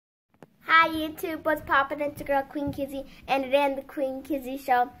YouTube, what's poppin'? It's your girl Queen Kizzy, and today on the Queen Kizzy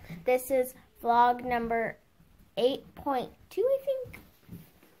Show, this is vlog number 8.2, I think.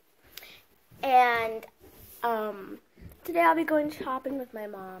 And today I'll be going shopping with my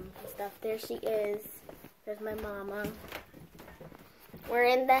mom and stuff. There she is. There's my mama. We're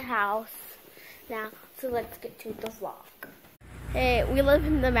in the house now, so let's get to the vlog. Hey, we live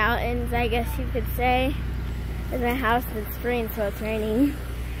in the mountains, I guess you could say. There's my house in the spring, so it's raining.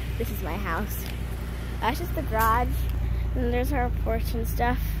 This is my house. That's just the garage, and there's our porch and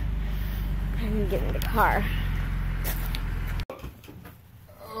stuff. I'm gonna get in the car.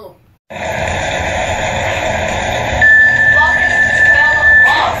 Oh.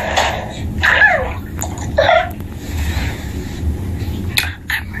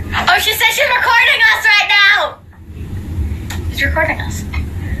 Oh, she said she's recording us right now! She's recording us.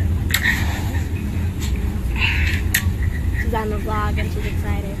 She's on the vlog and she's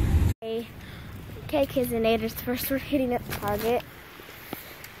excited. Okay, kids and naders, first we're hitting up Target.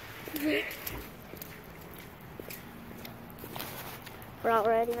 We're all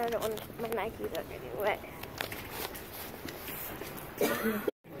ready. I don't want to keep my Nikes up getting wet.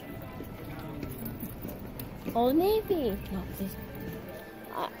 Old Navy. No, please.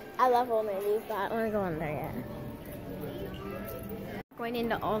 I love Old Navy, but I don't want to go in there yet. Going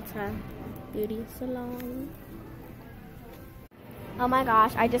into Ulta Beauty Salon. Oh my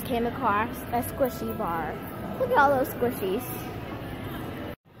gosh, I just came across a squishy bar. Look at all those squishies.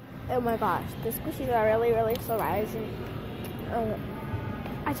 Oh my gosh, the squishies are really, really so rising. Oh,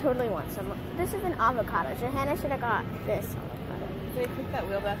 I totally want some. This is an avocado. Johanna should have got this avocado. Did they put that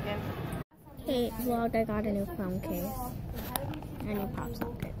wheel back in? Hey, vlog, I got a new phone case. And a new pop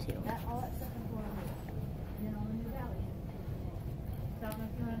socket too.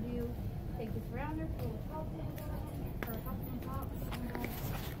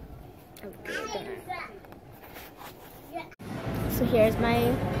 So here's my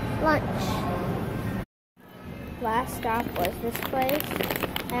lunch. Last stop was this place.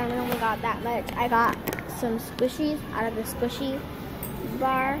 I only got that much. I got some squishies out of the squishy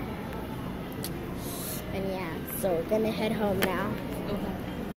bar. And yeah, so we're gonna head home now.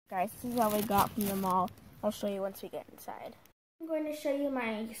 Guys, this is all we got from the mall. I'll show you once we get inside. I'm going to show you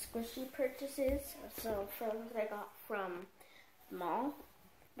my squishy purchases. So from what I got from the mall,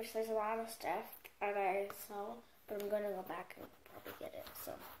 which there's a lot of stuff that I saw, but I'm going to go back and probably get it.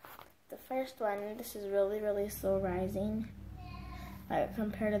 So the first one, this is really, really slow rising, like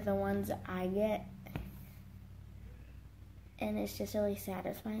compared to the ones I get. And it's just really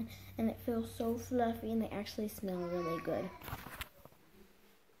satisfying, and it feels so fluffy, and they actually smell really good.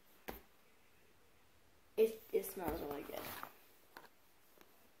 It smells really good.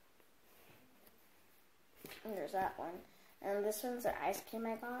 And there's that one. And this one's the ice cream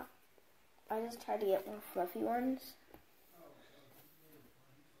I got. I just tried to get more fluffy ones.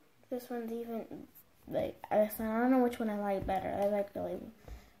 This one's even, like, I don't know which one I like better. I like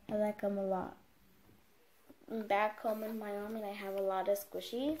them a lot. Back home in Wyoming, I have a lot of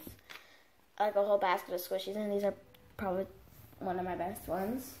squishies, like a whole basket of squishies, and these are probably one of my best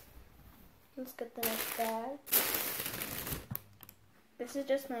ones. Let's get the next bag. This is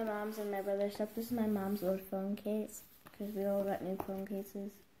just my mom's and my brother's stuff. This is my mom's old phone case, because we all got new phone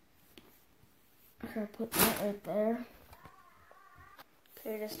cases. So I'll put that right there.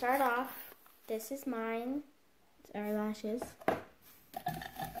 Okay, to start off, this is mine. It's eyelashes.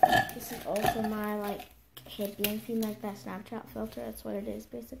 This is also my, like, headband thing, like that Snapchat filter. That's what it is,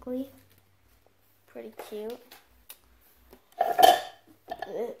 basically. Pretty cute.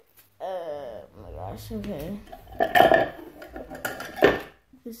 Oh my gosh, okay.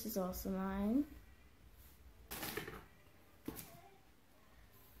 This is also mine.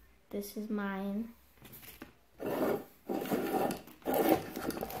 This is mine.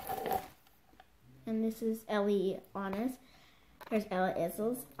 And this is Ellie Honest. Here's Ella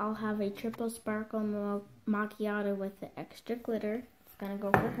Izzles. I'll have a triple sparkle macchiato with the extra glitter. It's gonna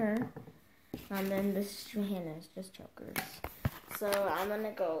go for her. And then this is Johanna's, just chokers. So I'm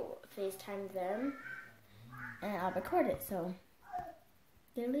gonna go FaceTime them, and I'll record it. So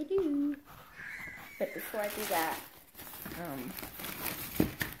diddly do. But before I do that,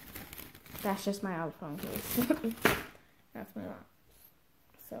 that's just my old phone case. That's my mom.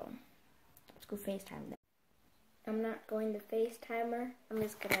 So let's go FaceTime them. I'm not going to FaceTime her. I'm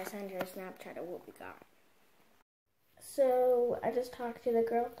just going to send her a Snapchat of what we got. So, I just talked to the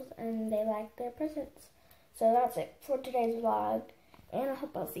girls, and they liked their presents. So, that's it for today's vlog. And I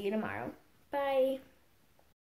hope I'll see you tomorrow. Bye.